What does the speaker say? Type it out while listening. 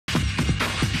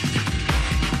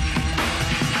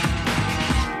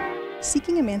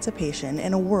seeking emancipation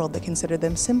in a world that considered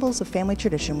them symbols of family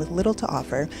tradition with little to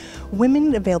offer,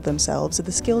 women availed themselves of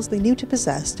the skills they knew to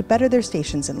possess to better their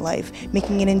stations in life,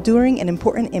 making an enduring and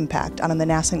important impact on the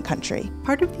nascent country.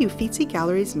 Part of the Uffizi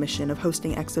Galleries' mission of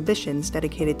hosting exhibitions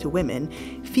dedicated to women,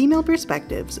 Female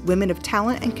Perspectives, Women of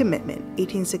Talent and Commitment,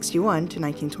 1861 to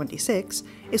 1926,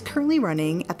 is currently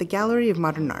running at the Gallery of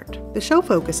Modern Art. The show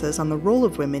focuses on the role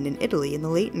of women in Italy in the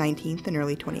late 19th and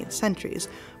early 20th centuries,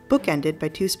 bookended by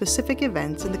two specific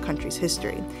events in the country's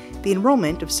history: the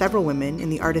enrollment of several women in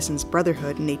the Artisans'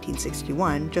 Brotherhood in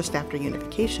 1861, just after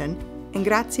unification, and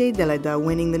Grazie Deledda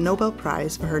winning the Nobel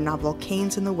Prize for her novel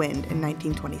Canes in the Wind in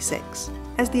 1926.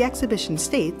 As the exhibition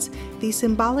states, these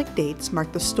symbolic dates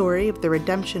mark the story of the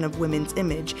redemption of women's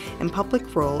image and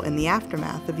public role in the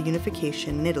aftermath of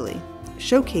unification in Italy,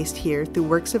 showcased here through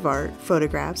works of art,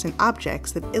 photographs, and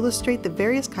objects that illustrate the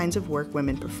various kinds of work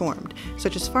women performed,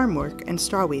 such as farm work and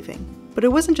straw weaving. But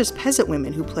it wasn't just peasant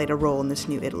women who played a role in this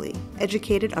new Italy.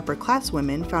 Educated upper-class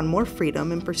women found more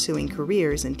freedom in pursuing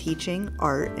careers in teaching,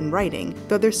 art, and writing,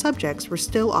 though their subjects were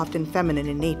still often feminine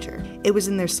in nature. It was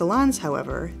in their salons,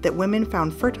 however, that women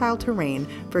found fertile terrain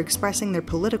for expressing their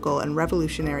political and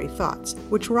revolutionary thoughts,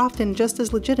 which were often just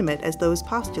as legitimate as those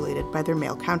postulated by their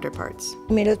male counterparts.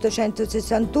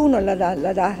 1861 la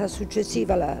data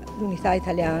successiva all'unità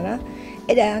italiana,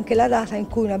 ed è anche la data in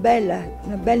cui un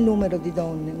bel numero di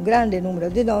donne, un grande numero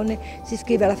di donne, si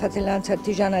iscrive alla Fratellanza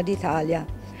Artigiana d'Italia,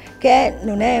 che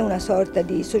non è una sorta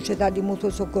di società di mutuo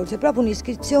soccorso, è proprio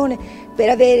un'iscrizione per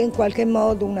avere in qualche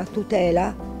modo una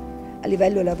tutela a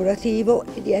livello lavorativo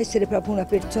e di essere proprio una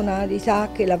personalità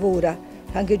che lavora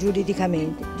anche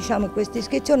giuridicamente. Diciamo che questa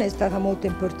iscrizione è stata molto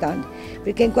importante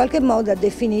perché in qualche modo ha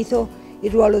definito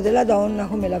il ruolo della donna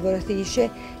come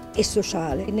lavoratrice e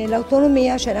sociale.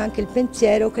 Nell'autonomia c'era anche il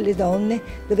pensiero che le donne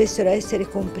dovessero essere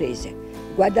comprese.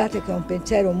 Guardate che è un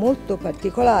pensiero molto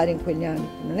particolare in quegli anni,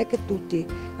 non è che tutti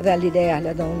avevano l'idea che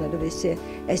la donna dovesse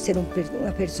essere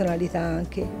una personalità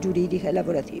anche giuridica e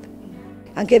lavorativa.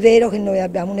 Anche è vero che noi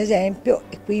abbiamo un esempio,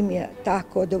 e qui mi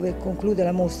attacco a dove conclude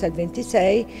la mostra il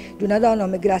 26, di una donna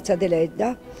come Grazia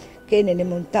Deledda che nelle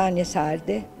montagne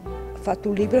sarde ha fatto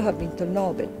un libro che ha vinto il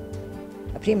Nobel,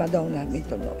 la prima donna a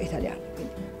vinto il Nobel italiana.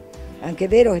 Anche è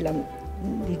vero che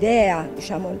l'idea,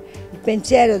 diciamo, il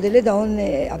pensiero delle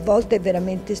donne a volte è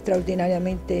veramente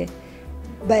straordinariamente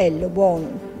bello, buono,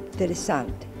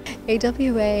 interessante.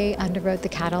 AWA underwrote the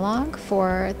catalog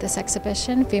for this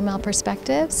exhibition, Female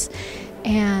Perspectives,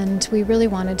 and we really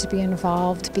wanted to be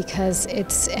involved because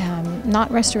it's not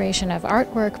restoration of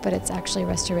artwork, but it's actually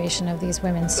restoration of these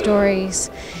women's stories.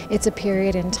 It's a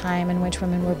period in time in which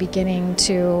women were beginning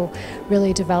to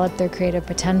really develop their creative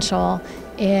potential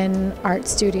in art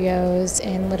studios,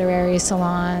 in literary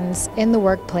salons, in the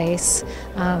workplace.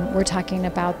 We're talking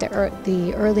about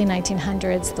the early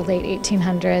 1900s, the late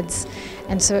 1800s,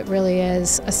 and so it really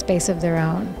is a space of their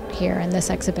own here in this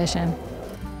exhibition.